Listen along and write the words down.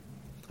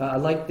I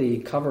like the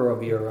cover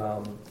of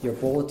your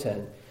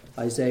bulletin,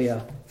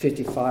 Isaiah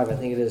 55. I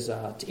think it is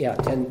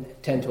 10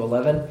 to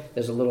 11.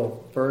 There's a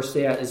little verse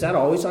there. Is that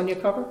always on your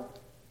cover?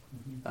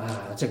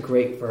 That's a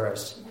great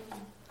verse.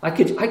 I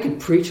could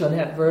preach on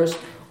that verse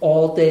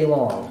all day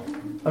long.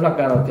 I'm not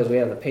gonna, because we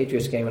have the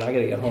Patriots game and I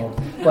gotta get home.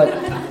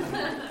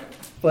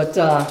 But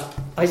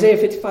Isaiah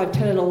 55,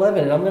 10 and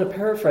 11, and I'm going to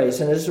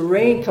paraphrase. And as the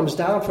rain comes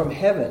down from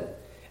heaven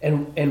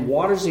and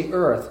waters the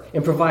earth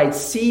and provides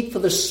seed for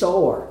the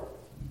sower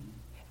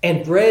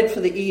and bread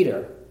for the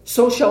eater,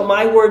 so shall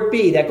my word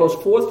be that goes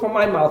forth from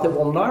my mouth. It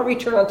will not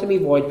return unto me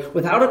void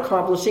without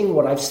accomplishing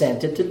what I've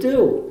sent it to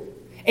do.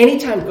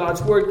 Anytime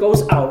God's word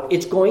goes out,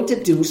 it's going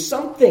to do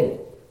something.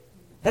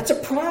 That's a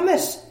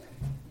promise.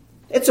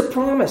 It's a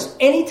promise.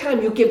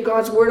 Anytime you give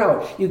God's word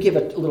out, you give a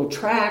little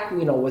tract,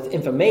 with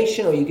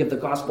information, or you give the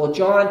Gospel of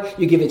John,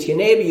 you give it to your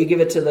neighbor, you give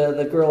it to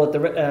the girl at the,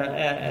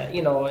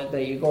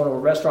 that you go to a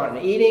restaurant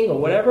and eating or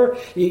whatever.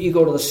 You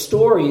go to the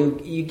store,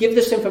 you give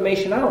this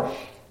information out.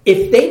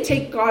 If they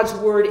take God's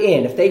word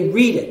in, if they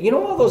read it,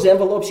 all those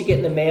envelopes you get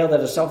in the mail that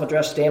are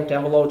self-addressed stamped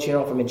envelopes,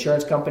 from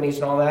insurance companies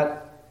and all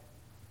that?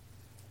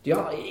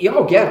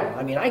 Y'all get them.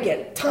 I mean, I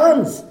get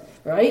tons,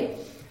 right?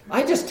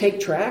 I just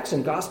take tracts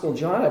and Gospel of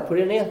John, I put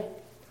it in,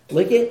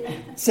 lick it,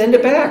 send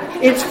it back.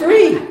 It's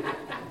free.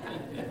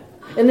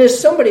 And there's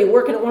somebody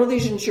working at one of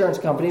these insurance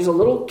companies, a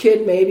little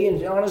kid maybe,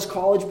 and on his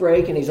college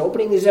break, and he's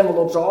opening these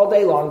envelopes all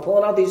day long,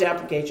 pulling out these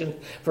applications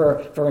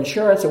for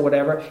insurance or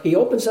whatever. He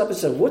opens up and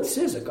says, "What's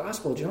this? A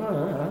Gospel of John?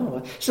 I don't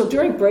know." So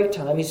during break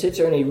time, he sits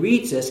there and he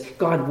reads this.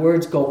 God's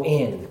words go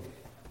in.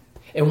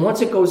 And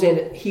once it goes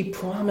in, he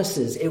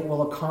promises it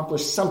will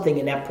accomplish something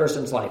in that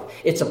person's life.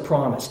 It's a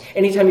promise.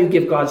 Anytime you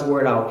give God's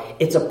word out,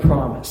 it's a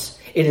promise.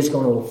 It is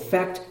going to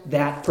affect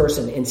that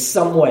person in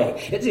some way.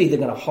 It's either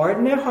going to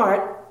harden their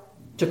heart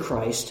to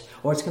Christ,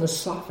 or it's going to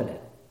soften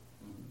it.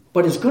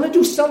 But it's going to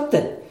do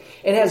something.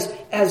 And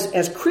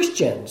as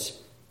Christians,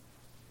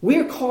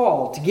 we're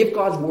called to give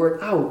God's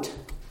word out.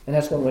 And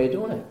that's one way of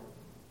doing it.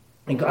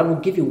 And God will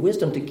give you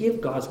wisdom to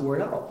give God's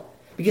word out.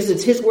 Because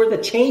it's his word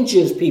that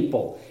changes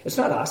people. It's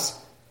not us.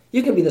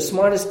 You can be the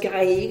smartest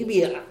guy. You can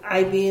be an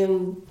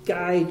IBM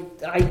guy,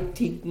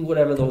 IT,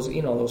 whatever those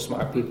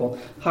smart people,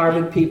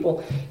 Harvard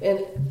people. And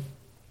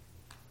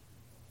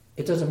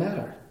it doesn't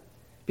matter.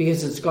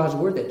 Because it's God's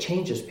word that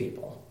changes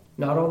people.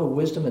 Not all the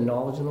wisdom and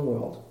knowledge in the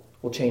world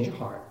will change your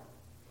heart.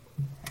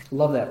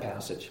 Love that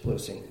passage,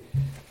 Lucy.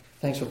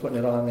 Thanks for putting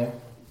it on there.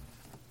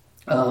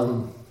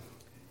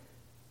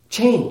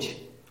 Change.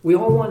 We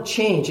all want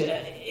change.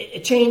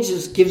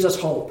 Change gives us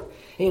hope.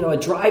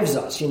 It drives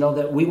us,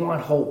 that we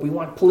want hope. We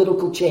want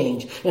political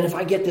change. And if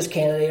I get this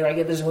candidate or I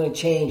get this one,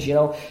 change,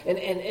 and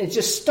it's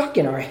just stuck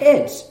in our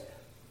heads.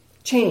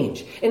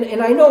 Change. And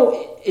I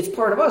know it's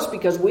part of us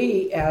because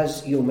we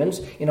as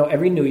humans,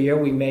 every New Year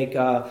we make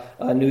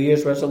a New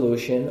Year's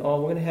resolution.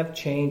 Oh, we're going to have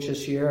change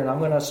this year, and I'm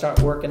going to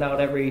start working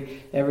out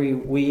every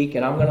week,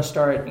 and I'm going to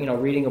start,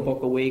 reading a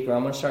book a week, or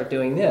I'm going to start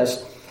doing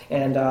this.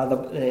 And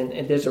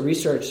there's a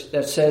research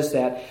that says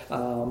that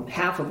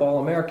half of all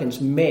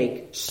Americans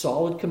make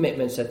solid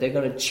commitments that they're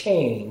going to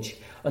change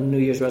a New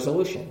Year's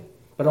resolution.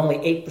 But only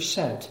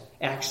 8%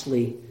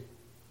 actually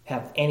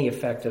have any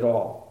effect at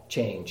all,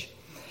 change.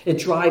 It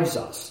drives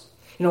us.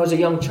 As a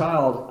young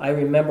child, I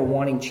remember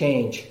wanting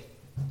change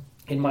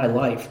in my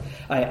life.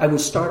 I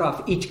would start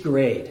off each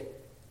grade,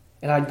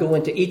 and I'd go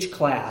into each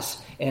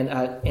class, and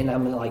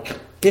I'm like,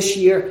 this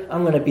year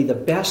I'm going to be the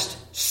best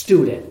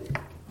student.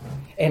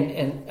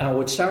 And I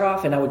would start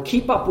off and I would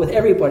keep up with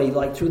everybody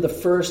like through the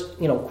first,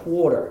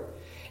 quarter.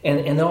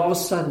 And then all of a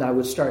sudden I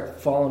would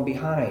start falling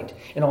behind.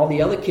 And all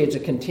the other kids are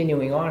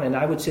continuing on. And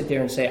I would sit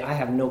there and say, I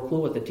have no clue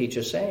what the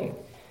teacher's saying.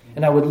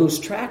 And I would lose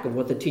track of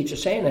what the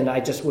teacher's saying. And I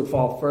just would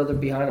fall further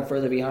behind and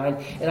further behind.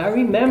 And I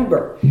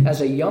remember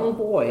as a young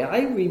boy,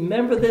 I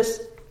remember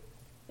this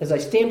as I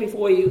stand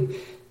before you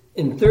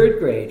in 3rd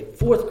grade,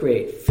 4th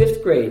grade,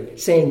 5th grade,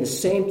 saying the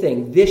same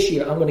thing. This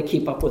year I'm going to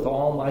keep up with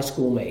all my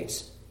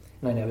schoolmates.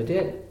 And I never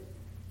did.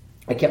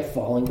 I kept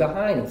falling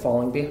behind.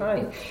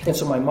 And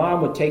so my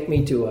mom would take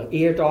me to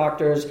ear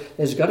doctors.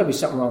 There's got to be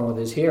something wrong with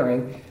his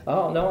hearing.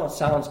 Oh, no, it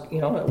sounds,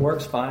 it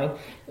works fine.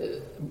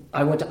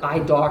 I went to eye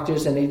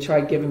doctors, and they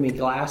tried giving me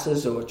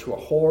glasses, which were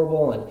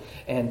horrible,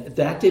 and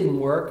that didn't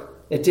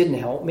work. It didn't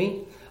help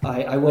me.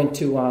 I went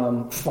to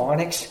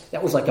phonics.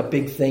 That was like a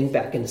big thing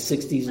back in the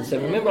 60s and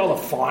 70s. Remember all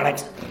the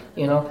phonics?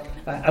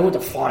 I went to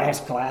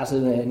phonics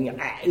classes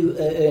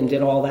and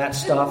did all that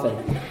stuff,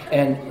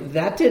 and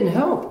that didn't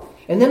help.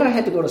 And then I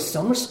had to go to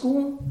summer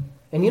school.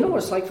 And you know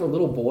what it's like for a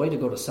little boy to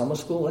go to summer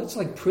school? That's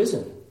like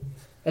prison.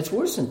 That's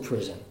worse than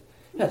prison.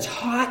 It's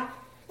hot.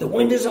 The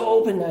windows are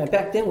open.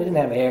 Back then we didn't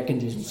have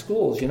air-conditioned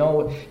schools.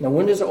 The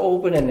windows are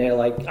open, and they're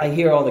like, I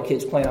hear all the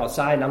kids playing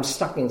outside, and I'm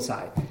stuck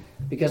inside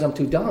because I'm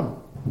too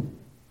dumb.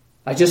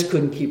 I just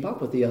couldn't keep up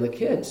with the other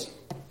kids.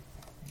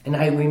 And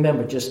I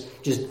remember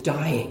just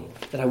dying,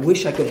 that I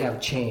wish I could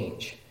have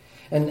change.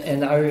 And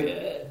in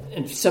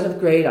 7th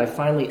grade,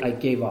 I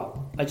gave up.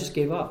 I just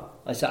gave up.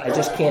 I said, I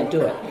just can't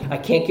do it. I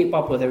can't keep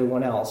up with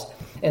everyone else.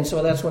 And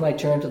so that's when I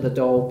turned to the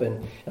dope,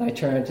 and I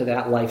turned to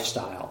that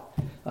lifestyle.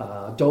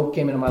 Dope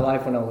came into my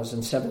life when I was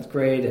in 7th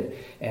grade,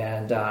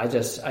 and I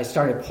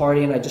started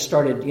partying. I just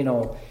started,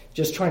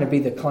 just trying to be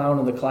the clown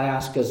of the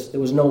class because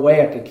there was no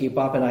way I could keep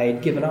up, and I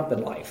had given up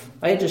in life.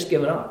 I had just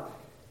given up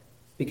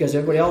because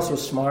everybody else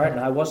was smart, and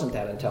I wasn't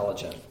that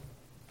intelligent.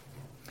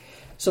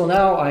 So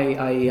now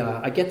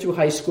I get through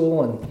high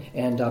school,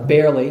 and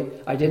barely.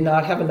 I did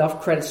not have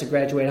enough credits to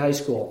graduate high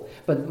school.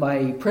 But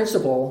my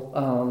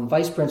principal,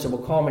 vice principal,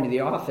 called me to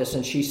the office,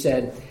 and she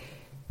said,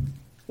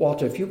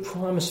 Walter, if you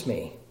promise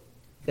me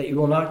that you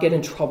will not get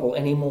in trouble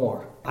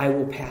anymore, I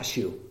will pass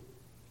you.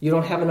 You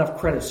don't have enough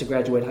credits to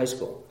graduate high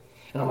school.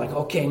 And I'm like,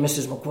 okay,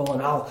 Mrs.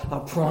 McQuillan,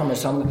 I'll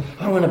promise. I'm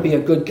going to be a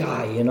good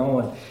guy,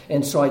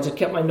 And so I just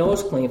kept my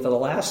nose clean for the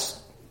last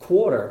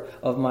quarter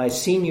of my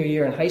senior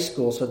year in high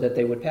school so that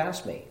they would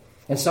pass me.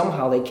 And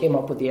somehow they came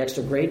up with the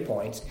extra grade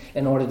points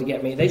in order to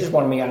get me. They just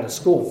wanted me out of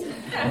school.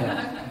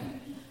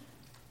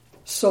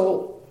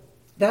 So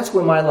that's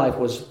where my life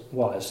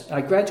was.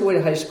 I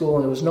graduated high school,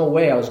 and there was no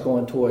way I was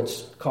going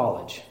towards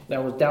college.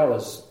 That was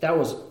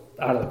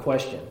out of the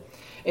question.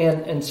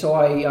 And so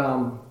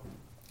I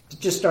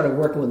just started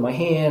working with my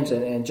hands,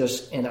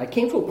 and I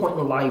came to a point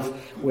in life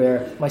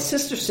where my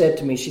sister said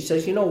to me, she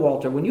says,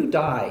 Walter, when you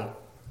die,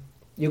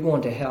 you're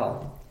going to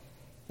hell.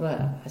 And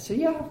I said,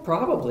 yeah,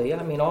 probably.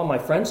 I mean, all my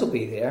friends will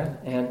be there.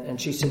 And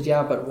she said,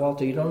 yeah, but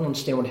Walter, you don't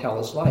understand what hell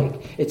is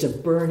like. It's a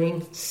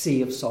burning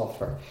sea of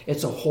sulfur.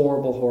 It's a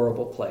horrible,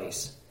 horrible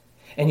place.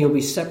 And you'll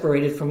be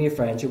separated from your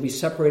friends. You'll be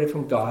separated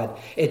from God.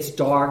 It's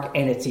dark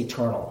and it's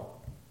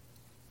eternal.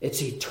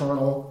 It's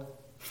eternal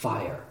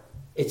fire.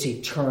 It's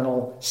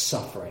eternal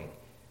suffering.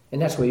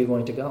 And that's where you're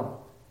going to go.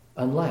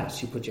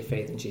 Unless you put your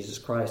faith in Jesus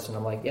Christ. And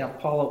I'm like, yeah,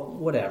 Paula,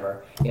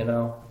 whatever.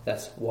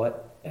 That's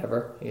whatever.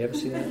 You ever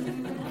see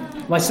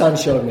that? My son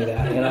showed me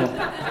that,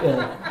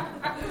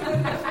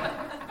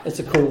 It's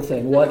a cool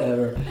thing,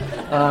 whatever.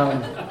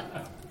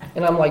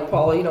 And I'm like,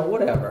 Paula,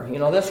 whatever.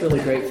 That's really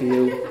great for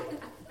you,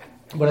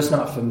 but it's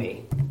not for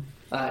me.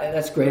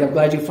 That's great. I'm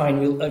glad you found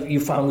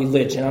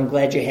religion. I'm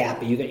glad you're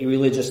happy. You got your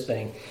religious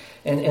thing.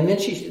 And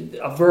then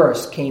a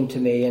verse came to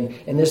me,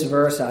 and this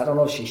verse, I don't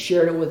know if she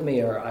shared it with me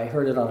or I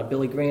heard it on a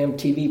Billy Graham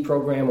TV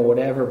program or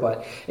whatever,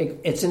 but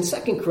it's in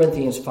 2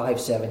 Corinthians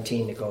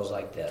 5:17. It goes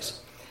like this.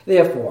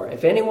 Therefore,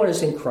 if anyone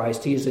is in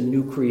Christ, he is a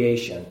new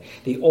creation.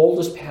 The old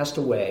has passed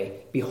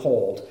away.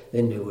 Behold,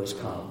 the new has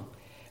come.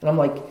 And I'm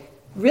like,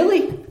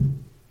 really?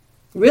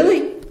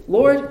 Really?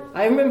 Lord,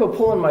 I remember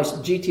pulling my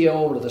GTO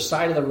over to the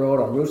side of the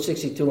road on Route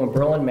 62 in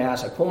Berlin,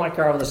 Mass. I pulled my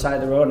car over the side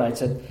of the road, and I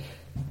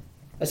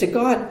said,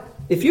 God,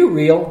 if you're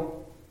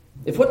real,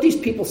 if what these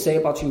people say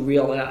about you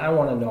real, I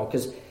want to know,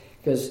 because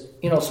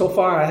so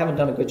far I haven't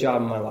done a good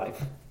job in my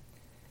life.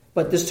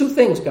 But there's two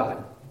things,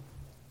 God.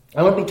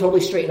 I want to be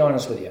totally straight and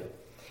honest with you.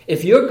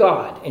 If you're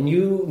God and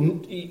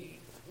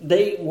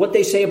what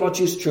they say about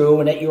you is true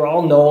and that you're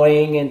all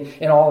knowing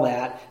and all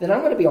that, then I'm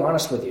going to be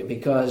honest with you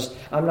because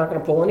I'm not going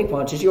to pull any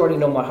punches. You already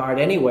know my heart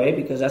anyway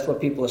because that's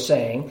what people are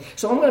saying.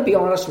 So I'm going to be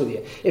honest with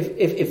you.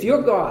 If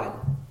you're God,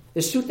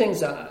 there's two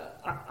things.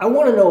 I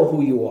want to know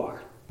who you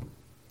are.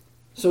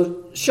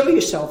 So show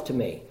yourself to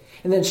me.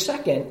 And then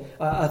second,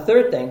 a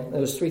third thing,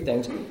 there was three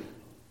things.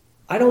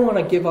 I don't want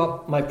to give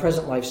up my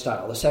present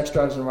lifestyle, the sex,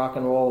 drugs, and rock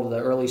and roll of the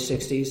early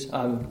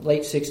 60s,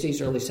 late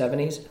 60s, early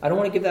 70s. I don't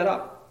want to give that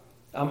up.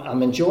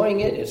 I'm enjoying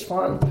it. It's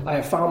fun. I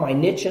have found my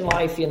niche in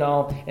life,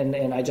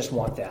 and I just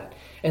want that.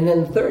 And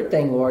then the third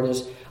thing, Lord,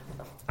 is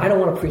I don't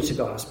want to preach the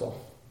gospel.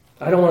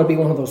 I don't want to be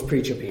one of those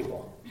preacher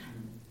people.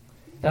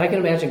 And I can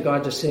imagine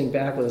God just sitting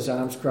back with his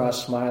arms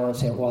crossed, smiling,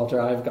 saying,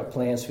 Walter, I've got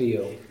plans for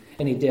you.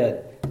 And he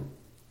did.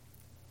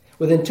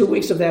 Within 2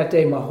 weeks of that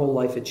day, my whole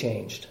life had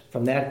changed.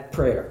 From that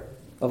prayer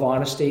of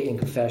honesty and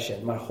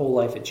confession, my whole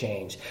life had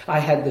changed. I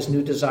had this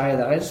new desire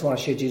that I just want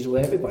to share Jesus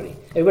with everybody.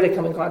 Everybody I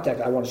come in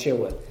contact, I want to share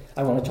with.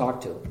 I want to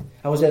talk to.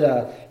 I was at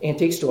an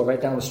antique store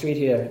right down the street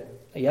here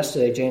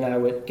yesterday. Jane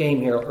and I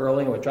came here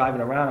early and we're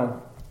driving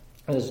around.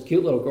 And there's a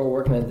cute little girl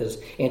working at this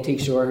antique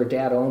store. Her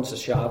dad owns the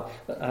shop.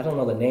 I don't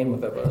know the name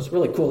of it, but it's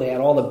really cool. They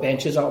had all the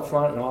benches out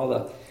front and all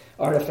the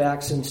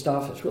artifacts and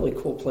stuff. It's a really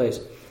cool place.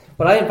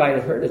 But I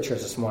invited her to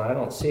church this morning. I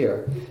don't see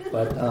her.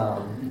 But,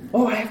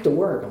 I have to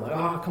work. I'm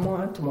like, come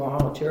on,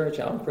 tomorrow, church,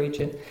 I'm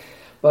preaching.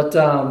 But,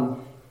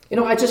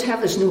 I just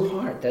have this new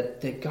heart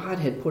that God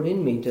had put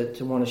in me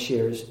to want to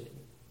share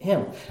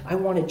him. I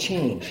wanted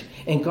change.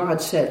 And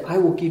God said, I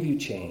will give you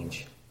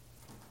change.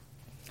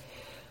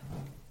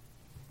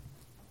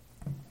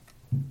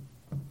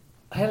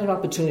 I had an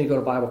opportunity to go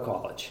to Bible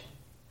college.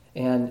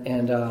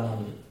 And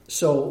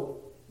so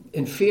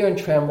in fear and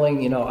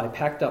trembling, I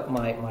packed up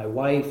my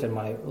wife and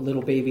my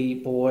little baby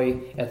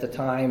boy at the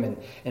time,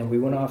 and we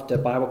went off to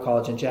Bible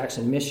college in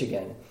Jackson,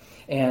 Michigan.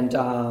 And,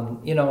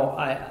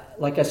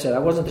 like I said, I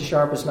wasn't the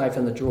sharpest knife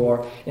in the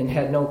drawer and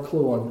had no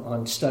clue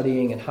on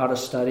studying and how to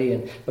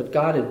study. But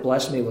God had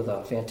blessed me with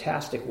a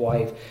fantastic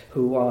wife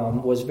who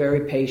was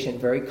very patient,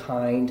 very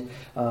kind.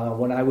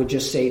 When I would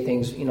just say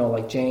things,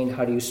 like, Jane,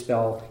 how do you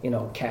spell,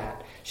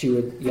 cat? she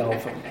would yell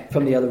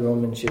from the other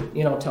room, and she'd,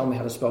 tell me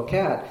how to spell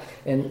cat.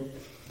 And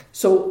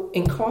so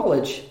in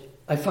college,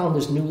 I found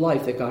this new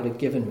life that God had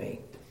given me,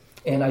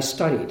 and I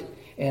studied,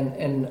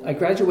 and I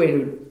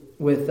graduated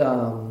with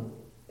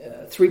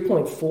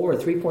 3.4 or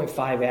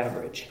 3.5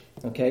 average.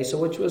 Okay, so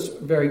which was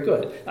very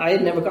good. I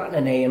had never gotten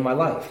an A in my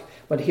life,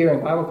 but here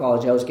in Bible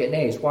college, I was getting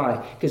A's.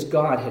 Why? Because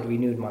God had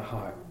renewed my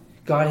heart.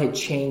 God had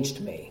changed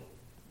me,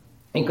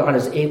 and God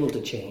is able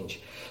to change.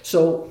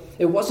 So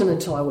it wasn't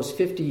until I was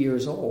 50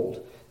 years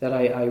old that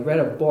I read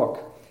a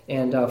book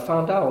and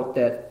found out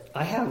that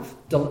I have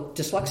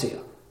dyslexia.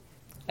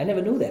 I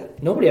never knew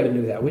that. Nobody ever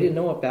knew that. We didn't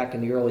know it back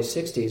in the early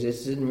 60s.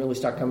 It didn't really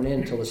start coming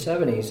in until the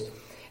 70s.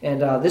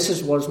 And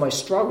this was my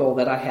struggle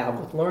that I have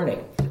with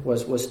learning,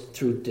 was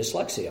through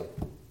dyslexia.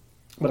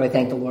 But I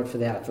thank the Lord for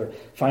that, for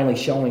finally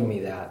showing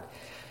me that.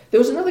 There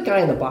was another guy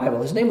in the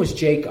Bible. His name was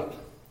Jacob.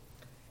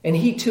 And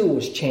he too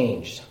was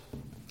changed.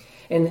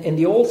 And in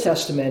the Old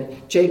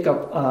Testament,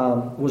 Jacob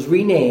was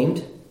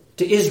renamed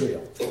to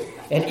Israel.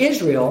 And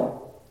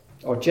Israel,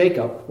 or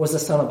Jacob, was the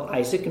son of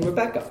Isaac and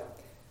Rebekah.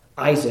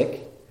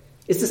 Isaac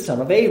is the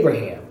son of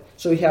Abraham.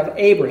 So you have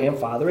Abraham,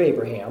 Father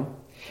Abraham,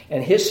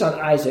 and his son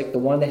Isaac, the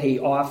one that he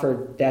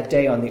offered that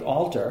day on the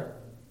altar,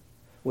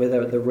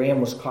 where the ram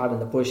was caught in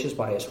the bushes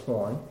by his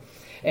horn.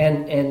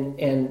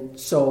 And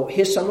so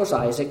his son was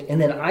Isaac,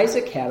 and then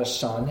Isaac had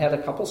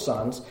a couple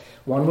sons.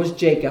 One was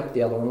Jacob,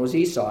 the other one was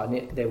Esau,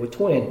 and they were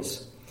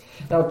twins.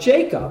 Now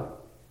Jacob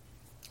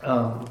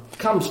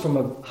comes from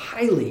a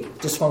highly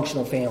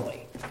dysfunctional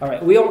family. All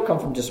right, we all come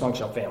from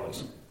dysfunctional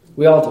families.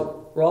 We all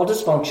do. We're all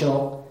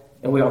dysfunctional,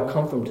 and we all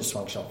come from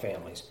dysfunctional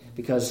families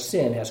because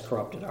sin has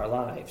corrupted our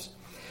lives.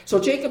 So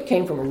Jacob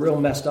came from a real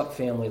messed up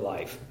family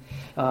life.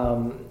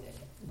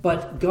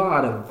 But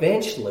God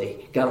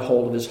eventually got a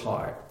hold of his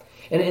heart.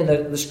 And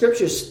the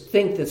scriptures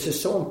think this is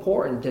so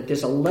important that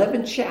there's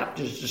 11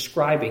 chapters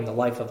describing the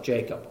life of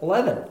Jacob.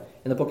 11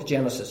 in the book of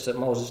Genesis that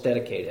Moses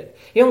dedicated.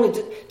 He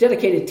only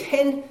dedicated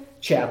 10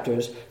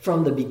 chapters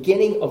from the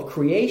beginning of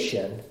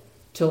creation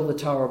till the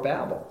Tower of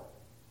Babel.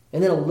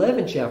 And then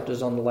 11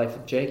 chapters on the life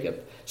of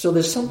Jacob. So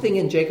there's something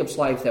in Jacob's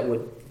life that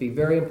would be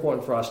very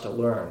important for us to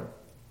learn.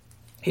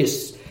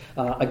 His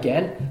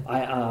dad,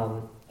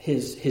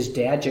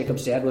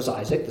 Jacob's dad, was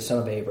Isaac, the son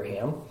of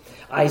Abraham.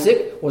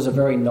 Isaac was a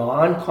very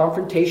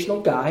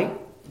non-confrontational guy.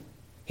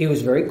 He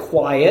was very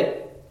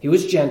quiet. He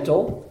was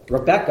gentle.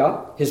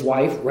 Rebekah, his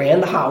wife,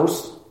 ran the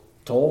house,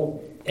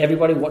 told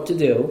everybody what to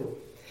do.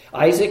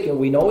 Isaac, and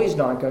we know he's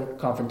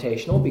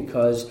non-confrontational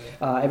because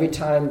every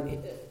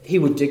time he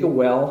would dig a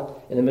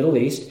well in the Middle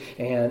East,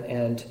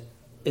 and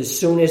as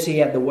soon as he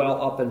had the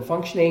well up and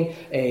functioning,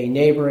 a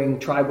neighboring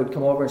tribe would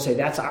come over and say,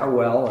 "That's our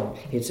well." And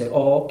he'd say,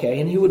 "Oh,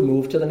 okay." And he would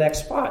move to the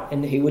next spot,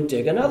 and he would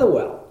dig another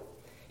well.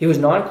 He was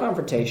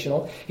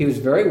non-confrontational. He was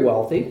very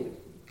wealthy,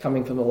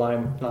 coming from the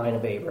line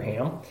of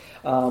Abraham.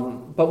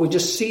 But we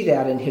just see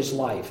that in his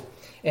life.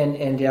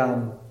 And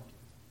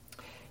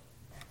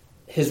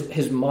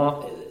his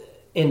mom,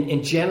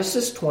 in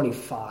Genesis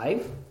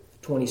 25,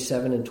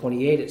 27 and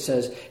 28, it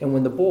says, "And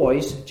when the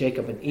boys,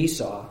 Jacob and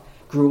Esau,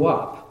 grew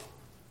up,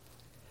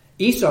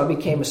 Esau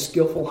became a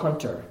skillful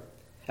hunter,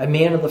 a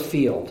man of the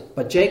field,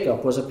 but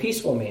Jacob was a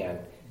peaceful man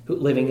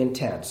living in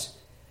tents.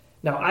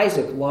 Now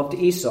Isaac loved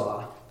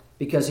Esau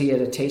because he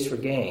had a taste for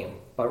game,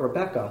 but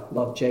Rebekah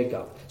loved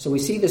Jacob." So we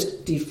see this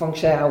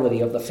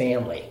dysfunctionality of the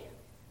family.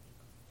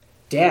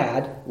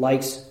 Dad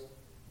likes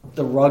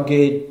the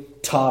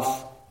rugged,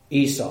 tough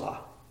Esau.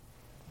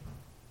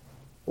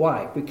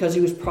 Why? Because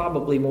he was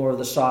probably more of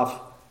the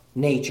soft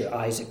nature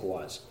Isaac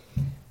was.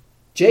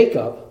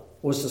 Jacob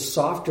was the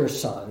softer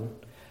son.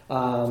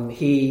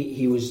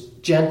 He was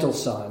gentle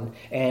son,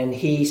 and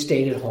he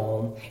stayed at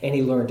home, and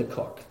he learned to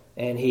cook,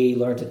 and he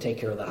learned to take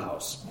care of the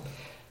house.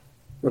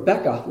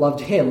 Rebekah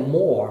loved him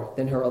more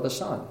than her other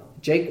son.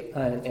 Jacob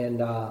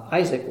and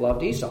Isaac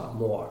loved Esau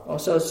more.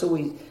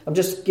 I'm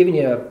just giving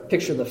you a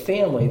picture of the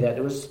family that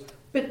it was a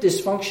bit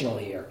dysfunctional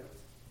here.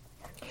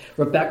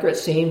 Rebekah, it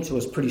seems,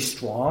 was pretty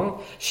strong.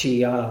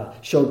 She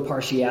showed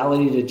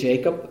partiality to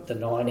Jacob, the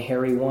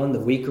non-hairy one, the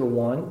weaker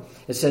one.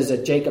 It says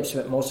that Jacob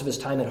spent most of his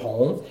time at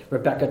home.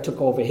 Rebekah took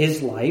over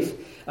his life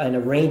and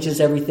arranges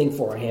everything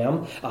for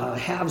him,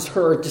 has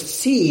her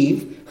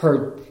deceive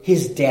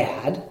his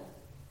dad.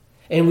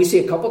 And we see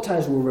a couple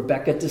times where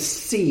Rebekah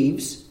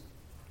deceives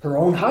her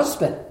own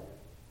husband.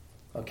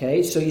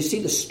 Okay, so you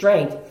see the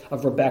strength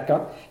of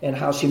Rebekah and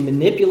how she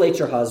manipulates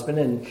her husband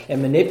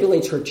and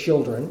manipulates her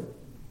children.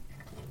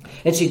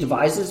 And she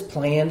devises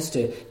plans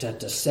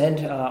to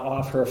send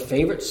off her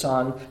favorite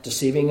son,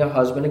 deceiving her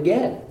husband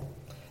again.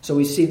 So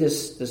we see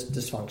this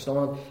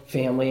dysfunctional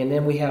family. And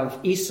then we have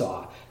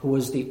Esau, who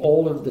was the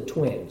older of the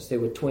twins. They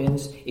were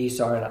twins,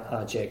 Esau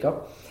and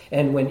Jacob.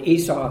 And when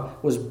Esau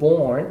was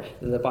born,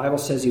 the Bible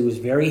says he was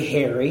very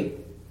hairy.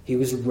 He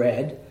was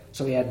red.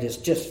 So he had this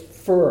just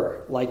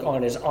fur, like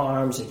on his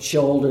arms and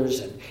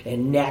shoulders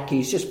and neck.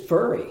 He's just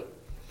furry.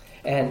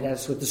 And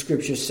that's what the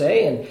scriptures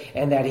say,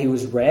 and that he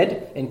was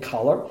red in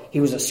color. He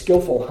was a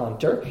skillful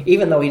hunter,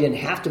 even though he didn't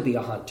have to be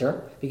a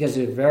hunter, because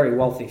he was a very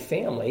wealthy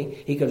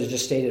family. He could have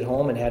just stayed at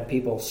home and had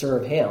people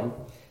serve him.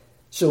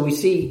 So we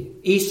see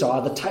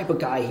Esau, the type of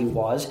guy he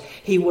was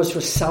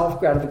for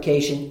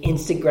self-gratification,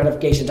 instant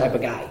gratification type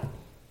of guy.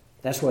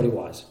 That's what he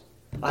was.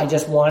 I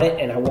just want it,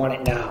 and I want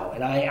it now.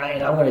 And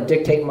I'm going to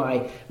dictate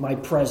my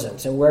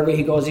presence. And wherever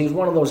he goes, he was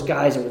one of those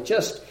guys that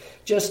was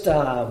just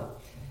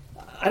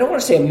I don't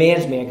want to say a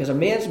man's man, because a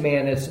man's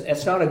man,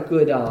 it's not a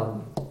good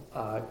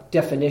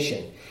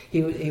definition.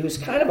 He was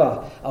kind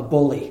of a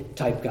bully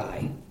type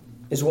guy,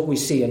 is what we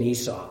see in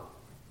Esau.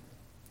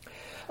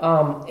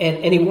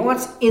 And he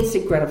wants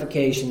instant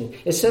gratification.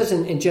 It says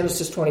in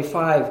Genesis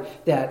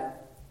 25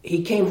 that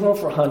he came home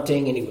from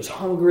hunting and he was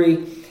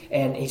hungry,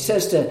 and he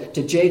says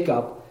to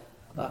Jacob,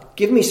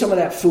 give me some of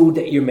that food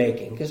that you're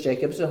making, because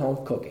Jacob's at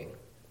home cooking,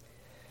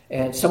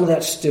 and some of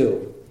that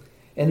stew.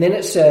 And then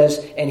it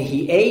says, and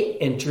he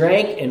ate and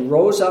drank and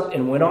rose up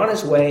and went on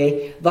his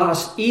way.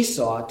 Thus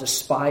Esau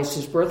despised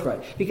his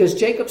birthright. Because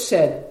Jacob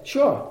said,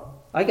 sure,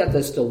 I got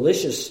this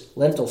delicious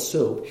lentil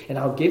soup, and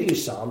I'll give you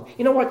some.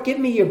 You know what? Give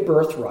me your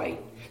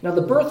birthright. Now,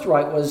 the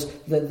birthright was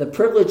the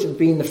privilege of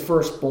being the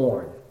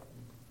firstborn.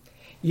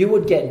 You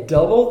would get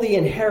double the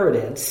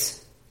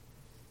inheritance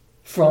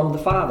from the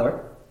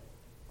father,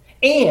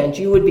 and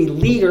you would be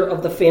leader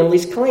of the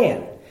family's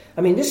clan.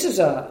 I mean, this is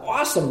an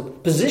awesome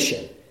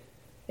position.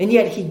 And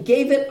yet he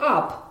gave it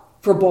up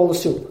for a bowl of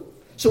soup.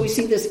 So we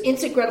see this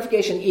instant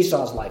gratification in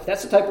Esau's life.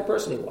 That's the type of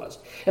person he was.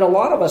 And a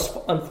lot of us,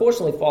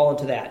 unfortunately, fall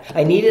into that.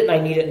 I need it and I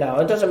need it now.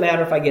 It doesn't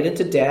matter if I get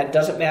into debt. It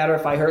doesn't matter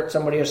if I hurt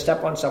somebody or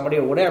step on somebody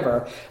or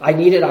whatever. I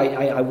need it.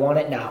 I want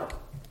it now.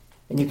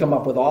 And you come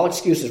up with all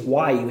excuses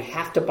why you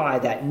have to buy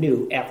that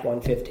new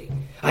F-150.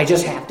 I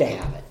just have to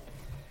have it.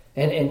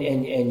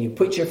 And you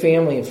put your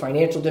family in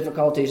financial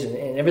difficulties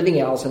and everything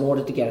else in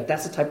order to get it.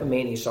 That's the type of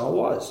man Esau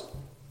was.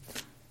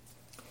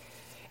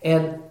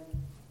 And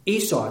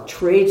Esau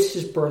trades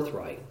his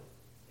birthright.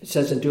 It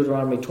says in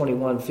Deuteronomy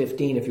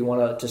 21:15, if you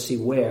want to see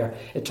where,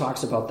 it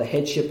talks about the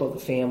headship of the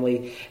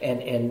family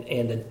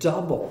and the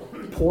double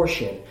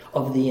portion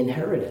of the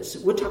inheritance.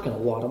 We're talking a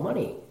lot of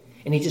money.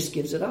 And he just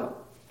gives it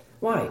up.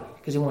 Why?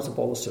 Because he wants a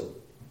bowl of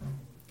soup.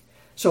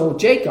 So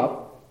Jacob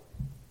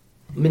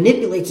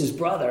manipulates his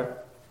brother.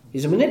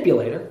 He's a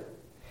manipulator.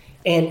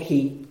 And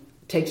he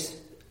takes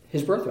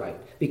his birthright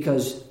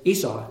because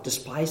Esau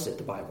despised it,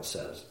 the Bible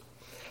says.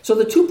 So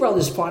the two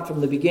brothers fought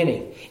from the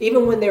beginning.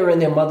 Even when they were in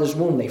their mother's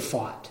womb, they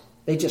fought.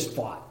 They just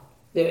fought.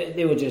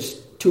 They were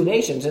just two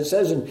nations. It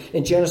says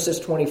in Genesis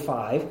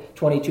 25,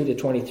 22 to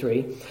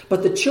 23,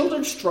 but the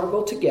children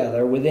struggled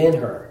together within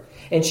her.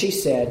 And she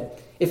said,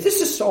 if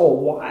this is so,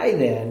 why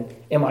then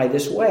am I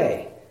this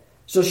way?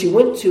 So she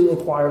went to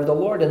inquire of the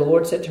Lord, and the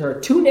Lord said to her,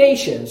 2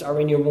 nations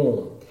are in your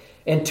womb,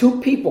 and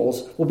 2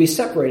 peoples will be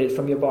separated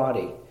from your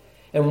body.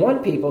 And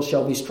one people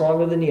shall be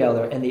stronger than the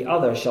other, and the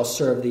other shall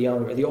serve the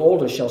younger. The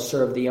older shall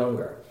serve the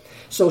younger.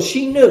 So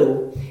she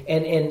knew,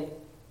 and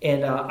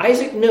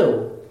Isaac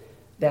knew,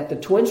 that the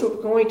twins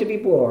were going to be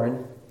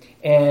born,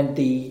 and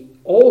the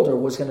older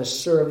was going to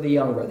serve the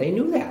younger. They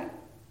knew that.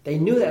 They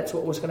knew that's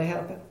what was going to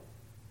happen,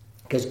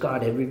 because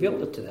God had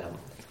revealed it to them.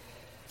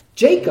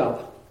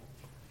 Jacob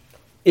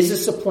is a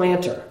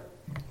supplanter.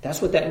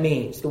 That's what that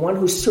means. The one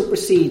who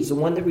supersedes, the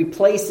one that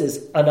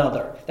replaces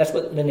another. That's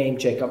what the name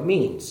Jacob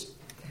means.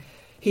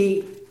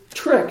 He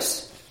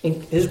tricks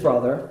his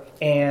brother,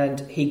 and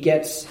he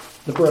gets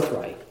the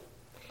birthright.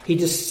 He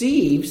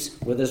deceives,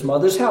 with his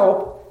mother's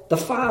help, the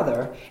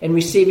father, in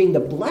receiving the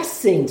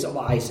blessings of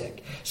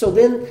Isaac. So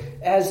then,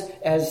 as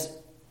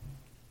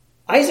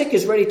Isaac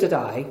is ready to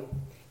die,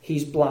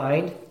 he's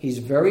blind, he's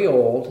very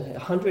old,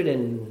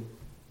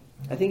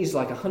 I think he's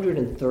like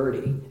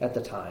 130 at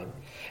the time.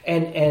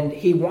 And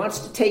he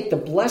wants to take the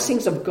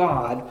blessings of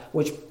God,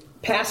 which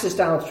passes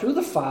down through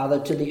the father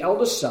to the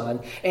eldest son,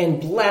 and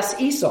bless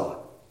Esau.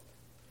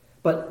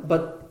 But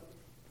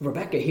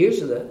Rebekah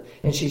hears of it,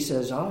 and she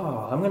says,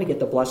 I'm going to get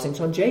the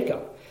blessings on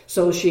Jacob.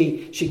 So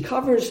she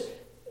covers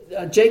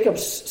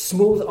Jacob's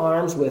smooth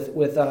arms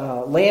with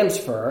lamb's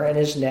fur, and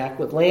his neck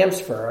with lamb's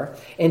fur,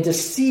 and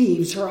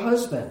deceives her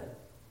husband.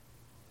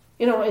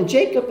 And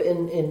Jacob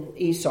and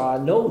Esau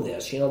know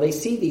this. They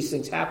see these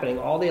things happening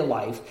all their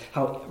life,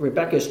 how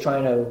Rebekah is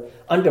trying to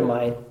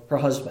undermine her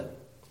husband.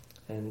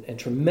 And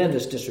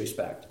tremendous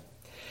disrespect.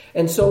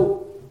 And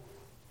so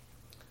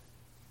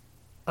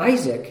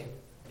Isaac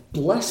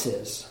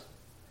blesses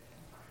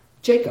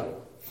Jacob,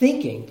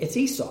 thinking it's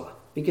Esau,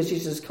 because he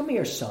says, come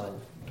here,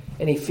 son.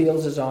 And he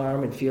feels his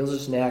arm and feels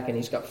his neck, and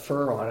he's got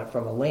fur on it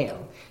from a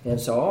lamb.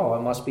 And so,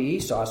 it must be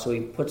Esau, so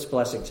he puts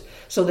blessings.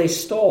 So they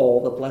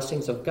stole the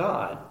blessings of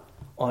God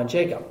on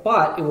Jacob.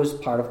 But it was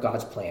part of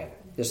God's plan.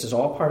 This is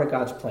all part of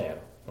God's plan,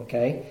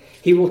 okay?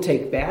 He will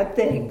take bad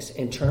things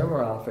and turn them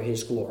around for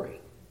his glory.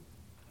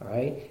 All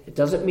right? It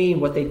doesn't mean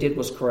what they did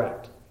was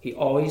correct. He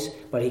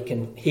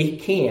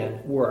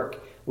can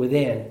work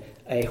within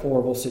a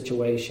horrible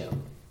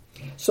situation.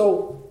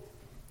 So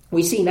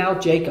we see now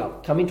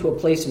Jacob coming to a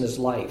place in his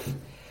life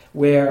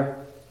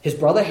where His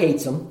brother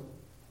hates him.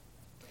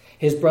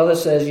 His brother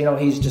says,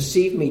 he's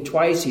deceived me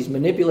twice. He's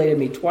manipulated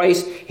me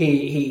twice.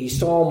 He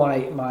stole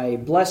my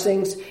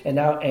blessings,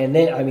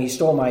 he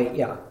stole my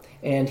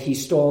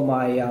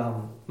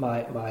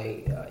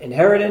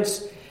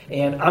inheritance,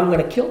 and I'm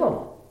going to kill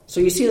him. So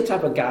you see the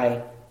type of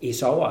guy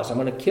Esau was. I'm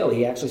going to kill.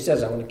 He actually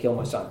says, I'm going to kill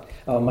my son,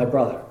 my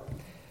brother.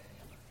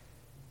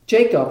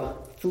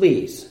 Jacob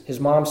flees. His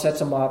mom sets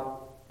him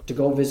up to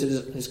go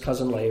visit his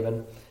cousin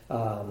Laban,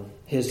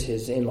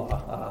 his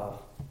in-law,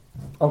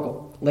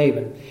 uncle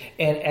Laban.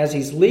 And as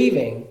he's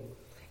leaving,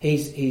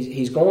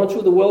 he's going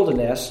through the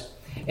wilderness,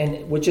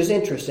 and which is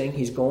interesting.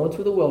 He's going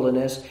through the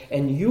wilderness,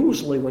 and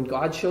usually when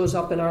God shows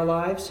up in our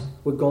lives,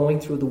 we're going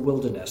through the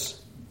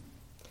wilderness.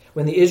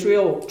 When the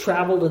Israel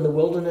traveled in the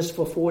wilderness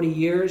for 40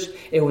 years,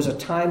 it was a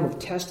time of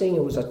testing.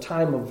 It was a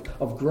time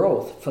of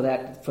growth for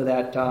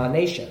that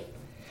nation.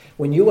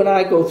 When you and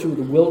I go through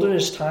the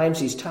wilderness times,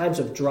 these times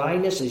of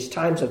dryness, these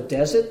times of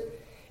desert,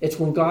 it's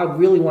when God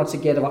really wants to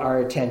get our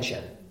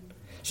attention.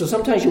 So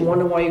sometimes you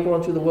wonder why you're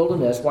going through the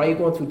wilderness, why you're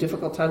going through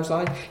difficult times in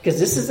life, because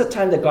this is the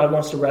time that God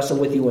wants to wrestle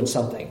with you in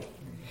something.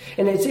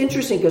 And it's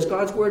interesting because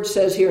God's word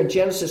says here in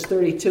Genesis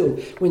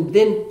 32, when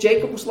then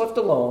Jacob was left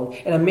alone,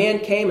 and a man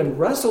came and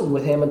wrestled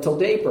with him until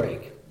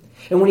daybreak.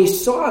 And when he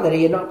saw that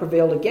he had not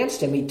prevailed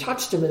against him, he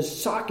touched him in the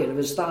socket of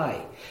his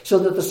thigh, so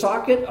that the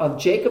socket of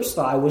Jacob's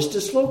thigh was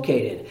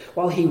dislocated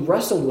while he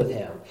wrestled with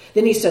him.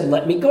 Then he said,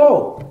 "Let me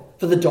go,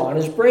 for the dawn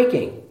is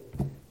breaking."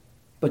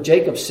 But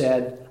Jacob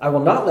said, "I will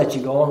not let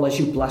you go unless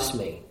you bless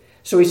me."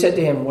 So he said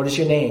to him, "What is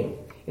your name?"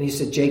 And he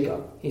said,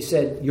 "Jacob." He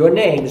said, "Your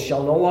name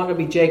shall no longer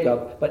be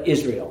Jacob, but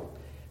Israel.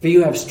 For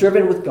you have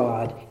striven with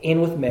God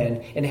and with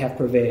men and have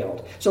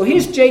prevailed." So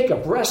here's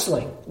Jacob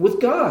wrestling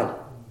with God.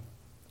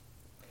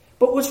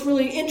 But what's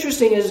really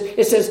interesting is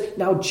it says,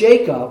 now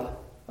Jacob,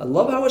 I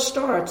love how it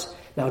starts,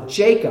 now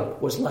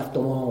Jacob was left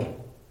alone.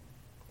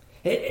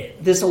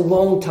 This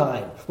alone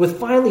time. With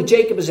finally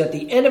Jacob is at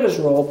the end of his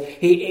rope.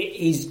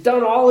 He's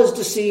done all his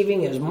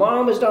deceiving. His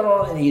mom has done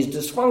all, and he's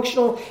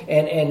dysfunctional,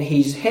 and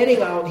he's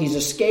heading out. He's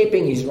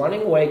escaping. He's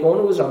running away,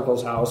 going to his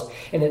uncle's house.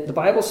 And the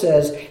Bible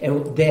says,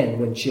 and then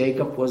when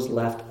Jacob was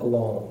left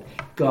alone,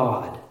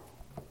 God,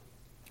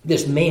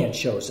 this man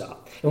shows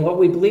up. And what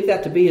we believe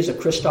that to be is a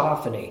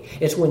Christophany.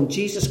 It's when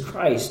Jesus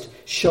Christ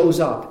shows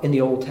up in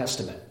the Old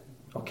Testament.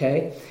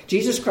 Okay?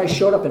 Jesus Christ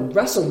showed up and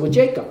wrestled with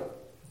Jacob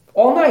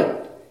all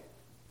night.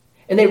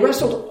 And they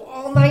wrestled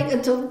all night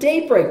until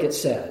daybreak, it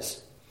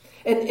says.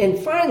 And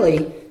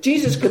finally,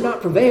 Jesus could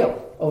not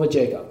prevail over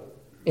Jacob.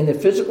 In the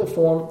physical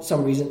form,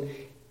 some reason.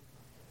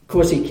 Of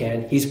course he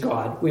can. He's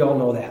God. We all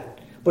know that.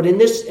 But in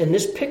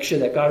this picture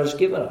that God has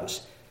given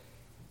us,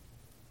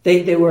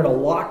 they were in a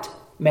locked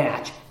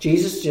match.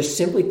 Jesus just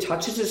simply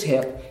touches his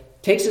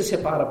hip, takes his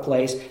hip out of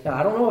place. Now,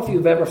 I don't know if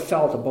you've ever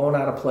felt a bone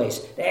out of place.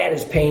 That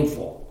is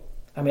painful.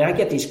 I mean, I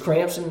get these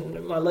cramps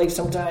in my legs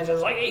sometimes.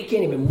 It's like, you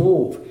can't even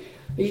move.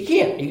 You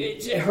can't.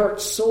 It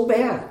hurts so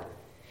bad.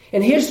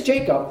 And here's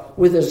Jacob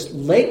with his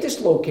leg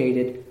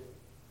dislocated,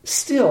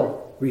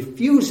 still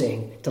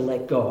refusing to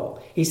let go.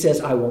 He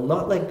says, "I will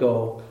not let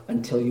go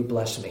until you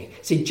bless me."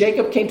 See,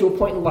 Jacob came to a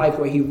point in life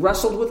where he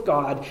wrestled with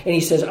God, and he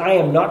says, "I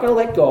am not going to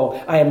let go.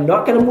 I am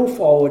not going to move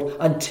forward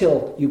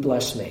until you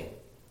bless me."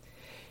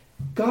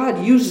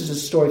 God uses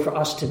this story for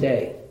us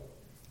today.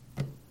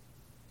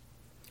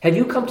 Have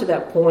you come to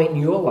that point in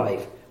your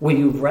life where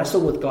you've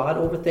wrestled with God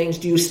over things?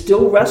 Do you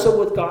still wrestle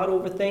with God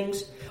over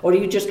things? Or do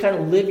you just kind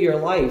of live your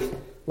life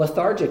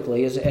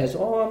lethargically as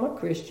I'm a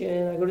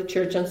Christian, I go to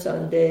church on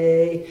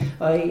Sunday,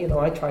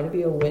 I try to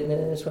be a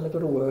witness when I go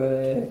to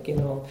work,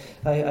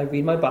 I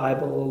read my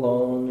Bible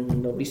alone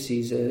and nobody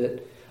sees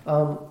it.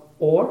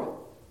 Or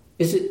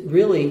is it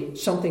really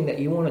something that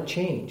you want to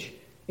change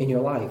in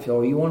your life,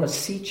 or you want to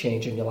see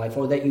change in your life,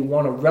 or that you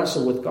want to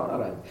wrestle with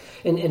God on?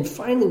 And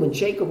finally, when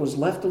Jacob was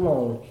left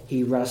alone,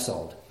 he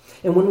wrestled.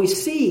 And when we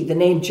see the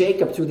name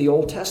Jacob through the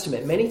Old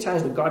Testament, many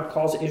times when God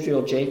calls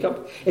Israel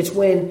Jacob, it's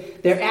when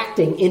they're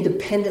acting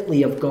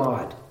independently of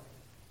God.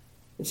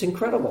 It's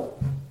incredible.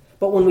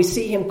 But when we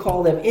see him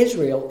call them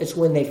Israel, it's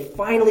when they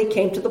finally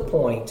came to the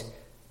point,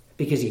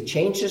 because he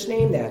changed his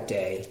name that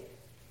day,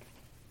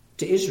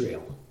 to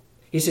Israel.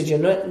 He said, your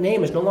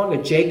name is no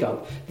longer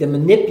Jacob, the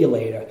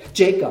manipulator,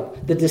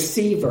 Jacob, the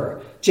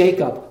deceiver,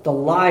 Jacob, the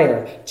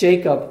liar,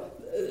 Jacob,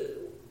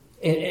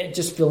 and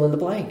just fill in the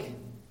blank.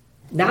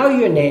 Now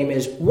your name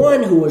is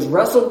one who has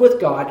wrestled with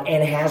God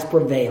and has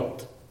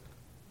prevailed.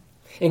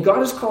 And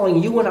God is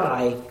calling you and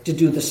I to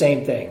do the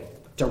same thing,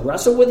 to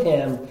wrestle with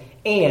him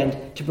and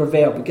to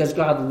prevail, because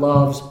God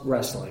loves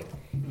wrestling.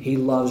 He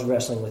loves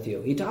wrestling with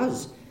you. He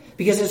does,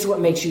 because it's what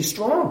makes you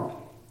strong.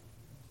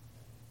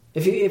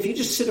 If you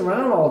just sit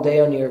around all day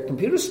on your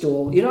computer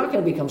stool, you're not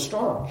going to become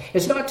strong.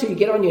 It's not till you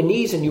get on your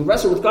knees and you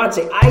wrestle with God and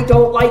say, I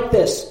don't like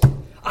this.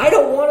 I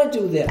don't want to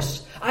do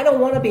this. I don't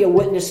want to be a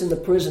witness in the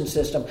prison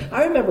system.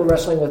 I remember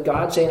wrestling with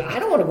God saying, I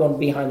don't want to go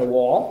behind the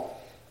wall.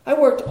 I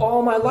worked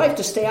all my life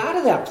to stay out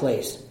of that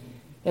place.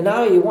 And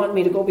now you want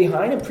me to go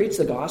behind and preach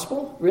the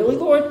gospel? Really,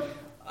 Lord?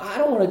 I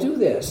don't want to do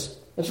this.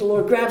 And so the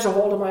Lord grabs a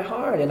hold of my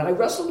heart, and I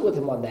wrestled with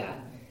him on that.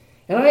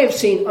 And I have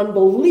seen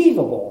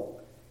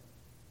unbelievable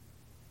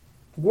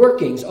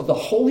workings of the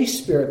Holy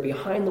Spirit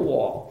behind the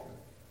wall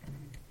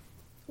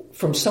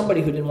from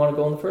somebody who didn't want to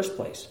go in the first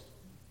place.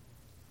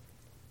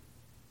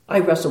 I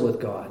wrestle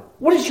with God.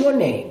 What is your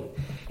name?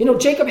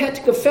 Jacob had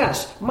to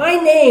confess, my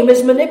name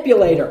is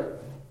manipulator.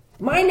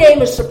 My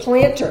name is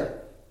supplanter.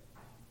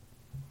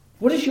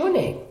 What is your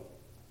name?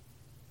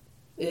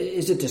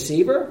 Is it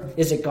deceiver?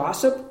 Is it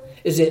gossip?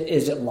 Is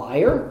it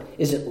liar?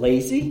 Is it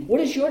lazy?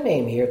 What is your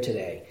name here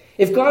today?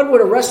 If God were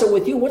to wrestle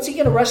with you, what's he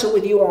going to wrestle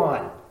with you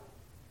on?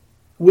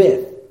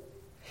 With?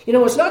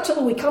 It's not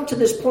till we come to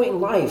this point in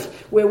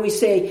life where we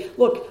say,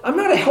 look, I'm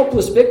not a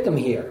helpless victim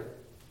here.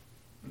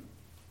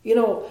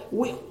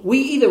 We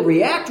either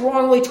react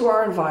wrongly to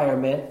our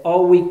environment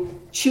or we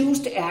choose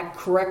to act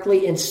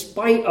correctly in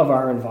spite of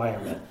our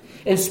environment,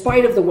 in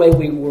spite of the way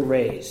we were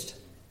raised.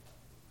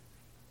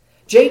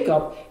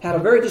 Jacob had a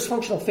very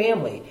dysfunctional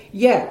family,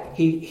 yet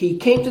he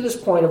came to this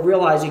point of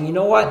realizing, you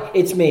know what?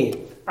 It's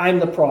me. I'm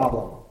the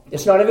problem.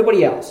 It's not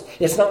everybody else.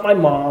 It's not my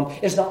mom.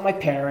 It's not my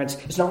parents.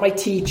 It's not my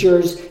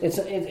teachers.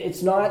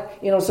 It's not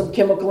some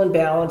chemical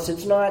imbalance.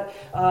 It's not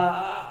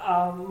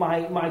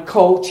my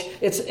coach.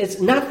 It's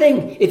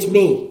nothing. It's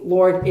me,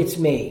 Lord. It's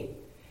me.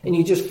 And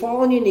you just fall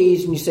on your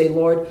knees and you say,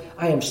 Lord,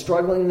 I am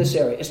struggling in this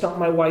area. It's not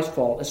my wife's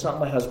fault. It's not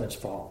my husband's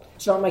fault.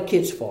 It's not my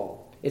kid's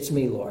fault. It's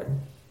me, Lord.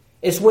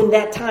 It's when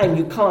that time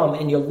you come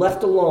and you're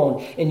left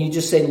alone and you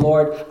just say,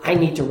 Lord, I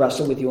need to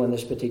wrestle with you on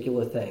this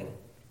particular thing.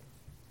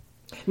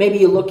 Maybe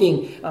you're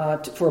looking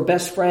for a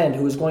best friend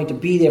who is going to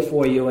be there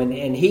for you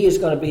and he is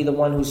going to be the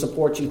one who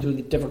supports you through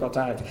the difficult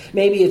times.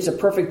 Maybe it's a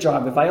perfect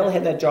job. If I only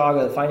had that job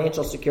or the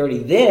financial security,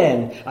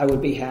 then I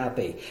would be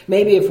happy.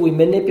 Maybe if we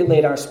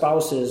manipulate our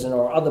spouses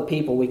or other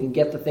people, we can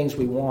get the things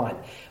we want.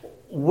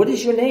 What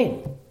is your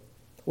name?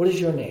 What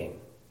is your name?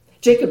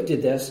 Jacob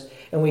did this,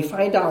 and we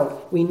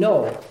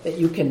know that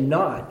you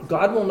cannot,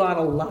 God will not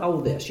allow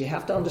this. You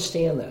have to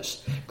understand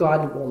this.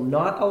 God will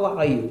not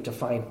allow you to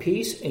find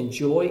peace and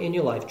joy in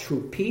your life,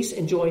 true peace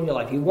and joy in your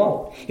life. He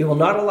won't. He will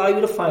not allow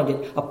you to find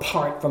it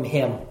apart from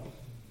him.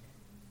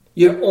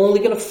 You're only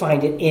going to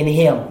find it in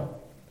him.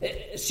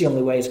 It's the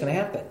only way it's going to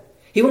happen.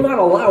 He will not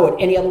allow it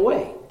any other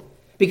way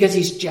because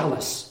he's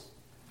jealous.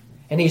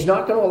 And he's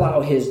not going to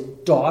allow his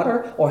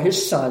daughter or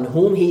his son,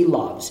 whom he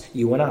loves,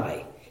 you and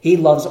I. He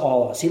loves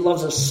all of us. He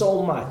loves us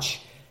so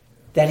much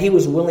that he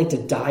was willing to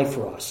die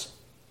for us.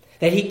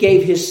 That he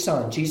gave his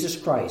son, Jesus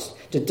Christ,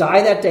 to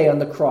die that day on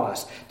the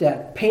cross.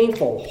 That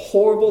painful,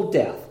 horrible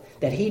death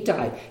that he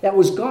died. That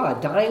was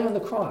God dying on the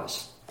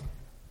cross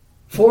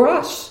for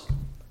us.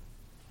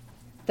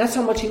 That's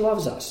how much he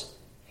loves us.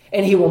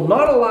 And he will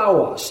not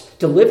allow us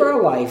to live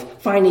our life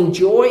finding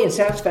joy and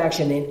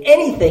satisfaction in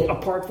anything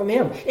apart from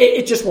him.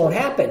 It just won't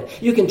happen.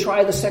 You can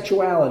try the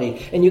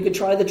sexuality, and you can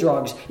try the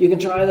drugs, you can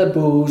try the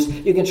booze,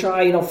 you can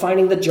try,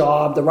 finding the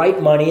job, the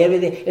right money,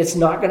 everything. It's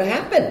not going to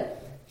happen.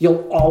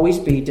 You'll always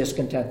be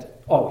discontented.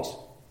 Always.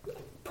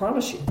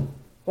 Promise you.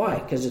 Why?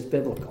 Because it's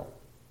biblical.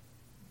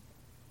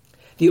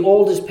 The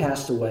old has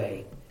passed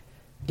away.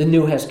 The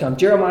new has come.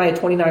 Jeremiah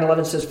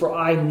 29:11 says, "For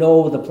I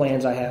know the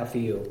plans I have for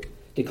you,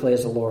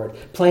 declares the Lord,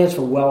 plans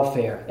for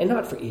welfare and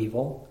not for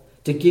evil,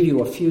 to give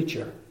you a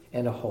future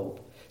and a hope."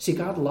 See,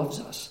 God loves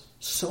us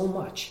so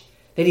much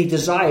that he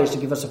desires to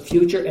give us a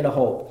future and a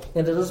hope.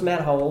 And it doesn't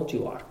matter how old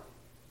you are.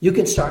 You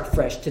can start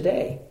fresh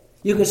today.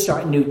 You can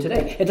start new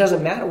today. It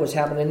doesn't matter what's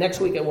happening. Next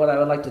week, what I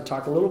would like to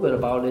talk a little bit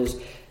about is,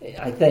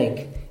 I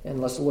think,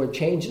 unless the Lord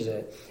changes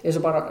it, is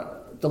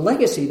about the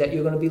legacy that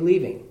you're going to be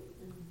leaving.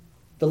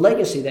 The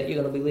legacy that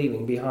you're going to be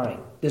leaving behind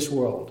this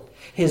world.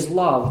 His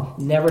love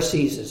never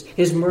ceases.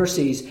 His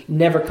mercies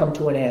never come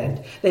to an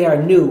end. They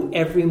are new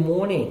every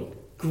morning.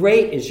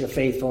 Great is your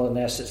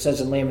faithfulness, it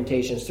says in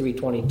Lamentations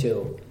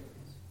 3:22.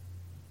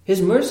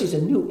 His mercies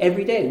are new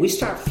every day. We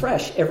start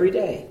fresh every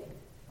day.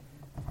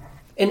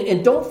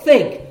 And don't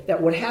think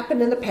that what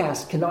happened in the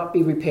past cannot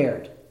be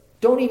repaired.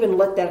 Don't even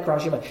let that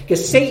cross your mind.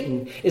 Because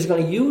Satan is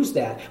going to use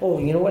that. Oh,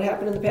 you know what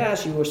happened in the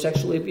past? You were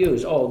sexually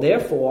abused. Oh,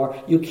 therefore,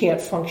 you can't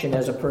function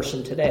as a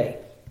person today.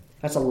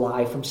 That's a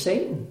lie from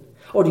Satan.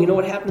 Oh, do you know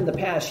what happened in the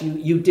past?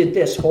 You did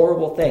this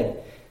horrible thing.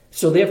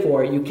 So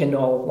therefore, you can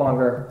no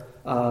longer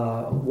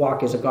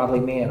walk as a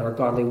godly man or a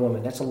godly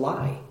woman. That's a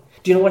lie.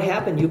 Do you know what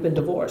happened? You've been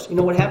divorced. You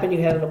know what happened?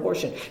 You had an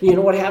abortion. You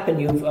know what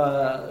happened? You've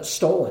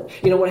stolen.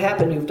 You know what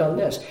happened? You've done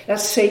this.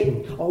 That's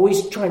Satan,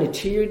 always trying to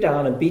tear you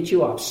down and beat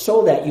you up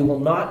so that you will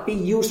not be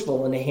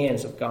useful in the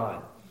hands of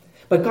God.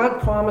 But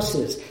God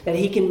promises that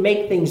he can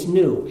make things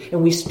new,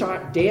 and we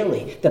start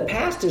daily. The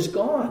past is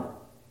gone.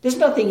 There's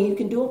nothing you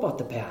can do about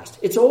the past.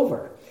 It's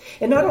over.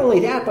 And not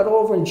only that, but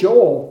over in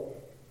Joel,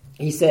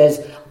 he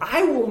says,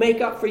 I will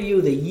make up for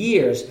you the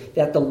years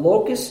that the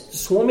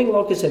swarming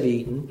locusts have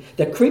eaten,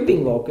 the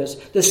creeping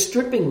locust, the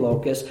stripping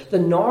locust, the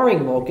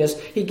gnawing locust.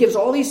 He gives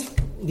all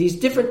these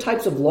different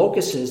types of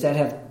locusts that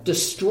have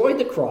destroyed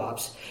the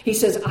crops. He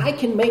says, I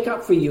can make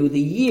up for you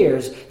the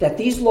years that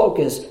these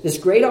locusts, this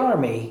great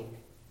army,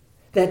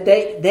 that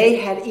they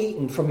had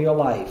eaten from your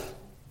life.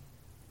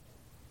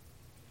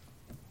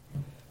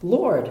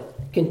 Lord,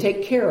 can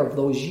take care of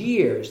those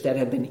years that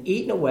have been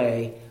eaten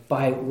away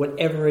by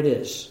whatever it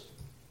is.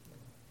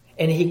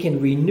 And he can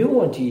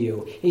renew unto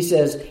you. He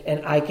says,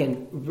 and I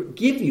can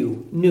give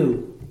you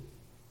new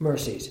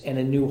mercies and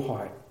a new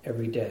heart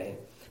every day.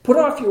 Put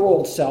off your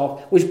old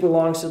self, which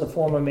belongs to the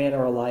former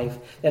manner of life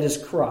that is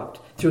corrupt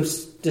through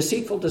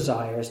deceitful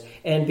desires,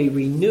 and be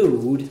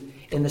renewed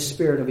in the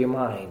spirit of your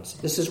minds.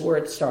 This is where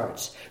it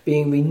starts,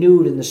 being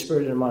renewed in the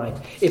spirit of the mind.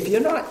 If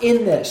you're not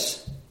in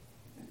this,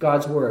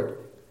 God's word,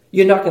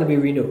 you're not going to be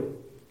renewed.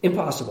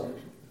 Impossible.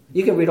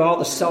 You can read all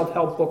the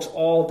self-help books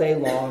all day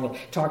long and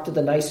talk to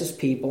the nicest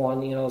people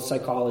on,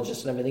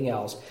 psychologists and everything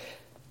else.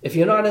 If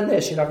you're not in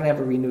this, you're not going to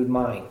have a renewed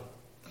mind.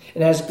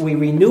 And as we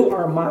renew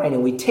our mind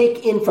and we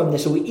take in from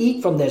this and we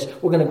eat from this,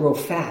 we're going to grow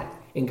fat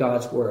in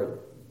God's word.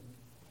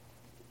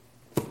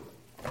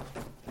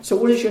 So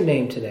what is your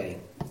name today?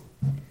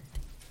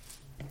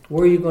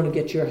 Where are you going to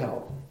get your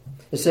help?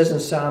 It says in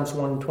Psalms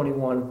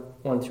 121,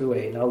 1 through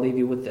 8, and I'll leave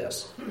you with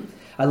this.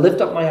 I lift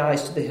up my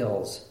eyes to the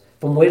hills.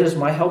 From where does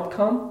my help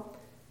come?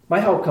 My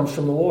help comes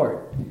from the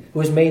Lord,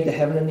 who has made the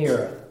heaven and the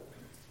earth.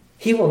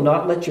 He will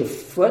not let your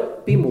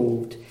foot be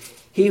moved.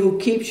 He who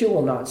keeps you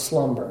will not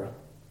slumber.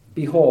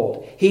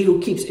 Behold, he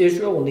who keeps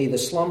Israel will neither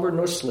slumber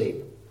nor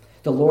sleep.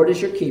 The Lord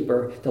is your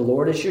keeper. The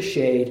Lord is your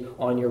shade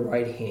on your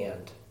right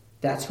hand.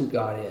 That's who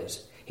God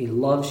is. He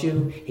loves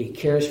you. He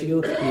cares for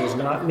you. He is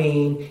not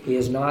mean. He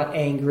is not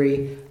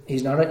angry.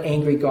 He's not an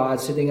angry God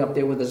sitting up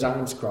there with his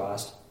arms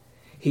crossed.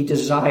 He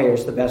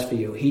desires the best for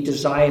you. He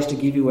desires to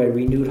give you a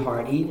renewed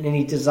heart. And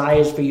he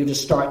desires for you to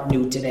start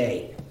new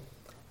today.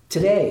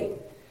 Today.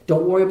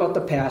 Don't worry about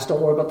the past.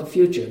 Don't worry about the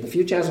future. The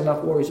future has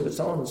enough worries of its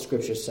own, the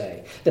scriptures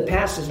say. The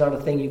past is not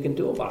a thing you can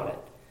do about it.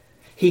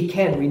 He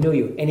can renew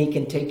you, and he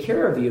can take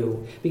care of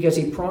you because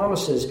he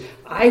promises,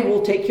 I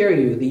will take care of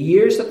you. The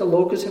years that the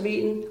locusts have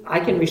eaten, I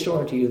can restore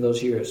unto you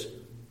those years.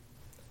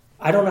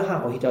 I don't know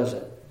how he does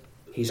it.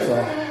 He's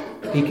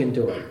God. He can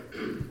do it.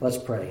 Let's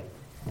pray.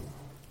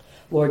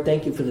 Lord,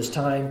 thank you for this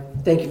time.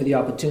 Thank you for the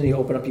opportunity to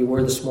open up your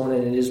word this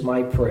morning. It is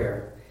my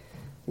prayer.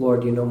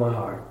 Lord, you know my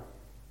heart.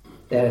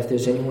 That if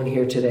there's anyone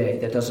here today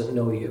that doesn't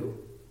know you,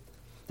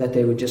 that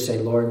they would just say,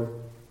 Lord,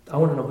 I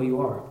want to know who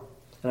you are,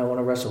 and I want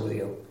to wrestle with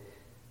you.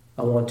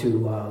 I want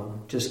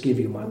to just give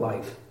you my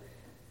life.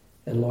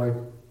 And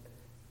Lord,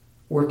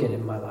 work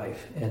in my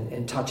life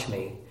and touch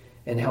me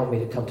and help me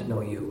to come to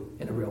know you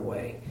in a real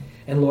way.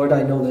 And Lord,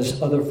 I know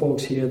there's other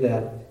folks here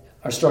that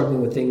are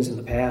struggling with things in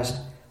the past.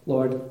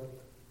 Lord,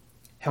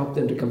 help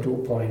them to come to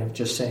a point of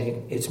just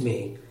saying, it's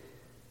me.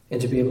 And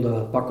to be able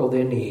to buckle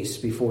their knees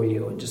before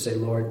you and just say,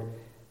 Lord,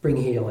 bring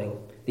healing,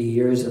 the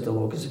years that the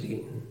locusts have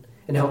eaten.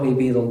 And help me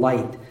be the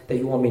light that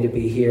you want me to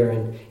be here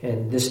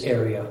in this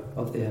area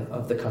of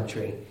the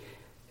country.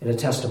 And a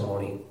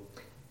testimony.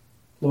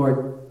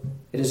 Lord,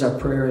 it is our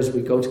prayer as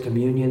we go to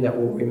communion that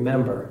we'll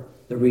remember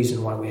the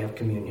reason why we have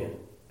communion.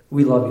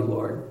 We love you,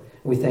 Lord.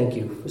 We thank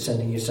you for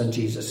sending your son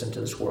Jesus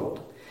into this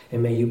world.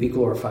 And may you be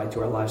glorified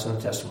through our lives and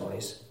our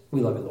testimonies.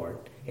 We love you, Lord.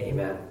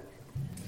 Amen.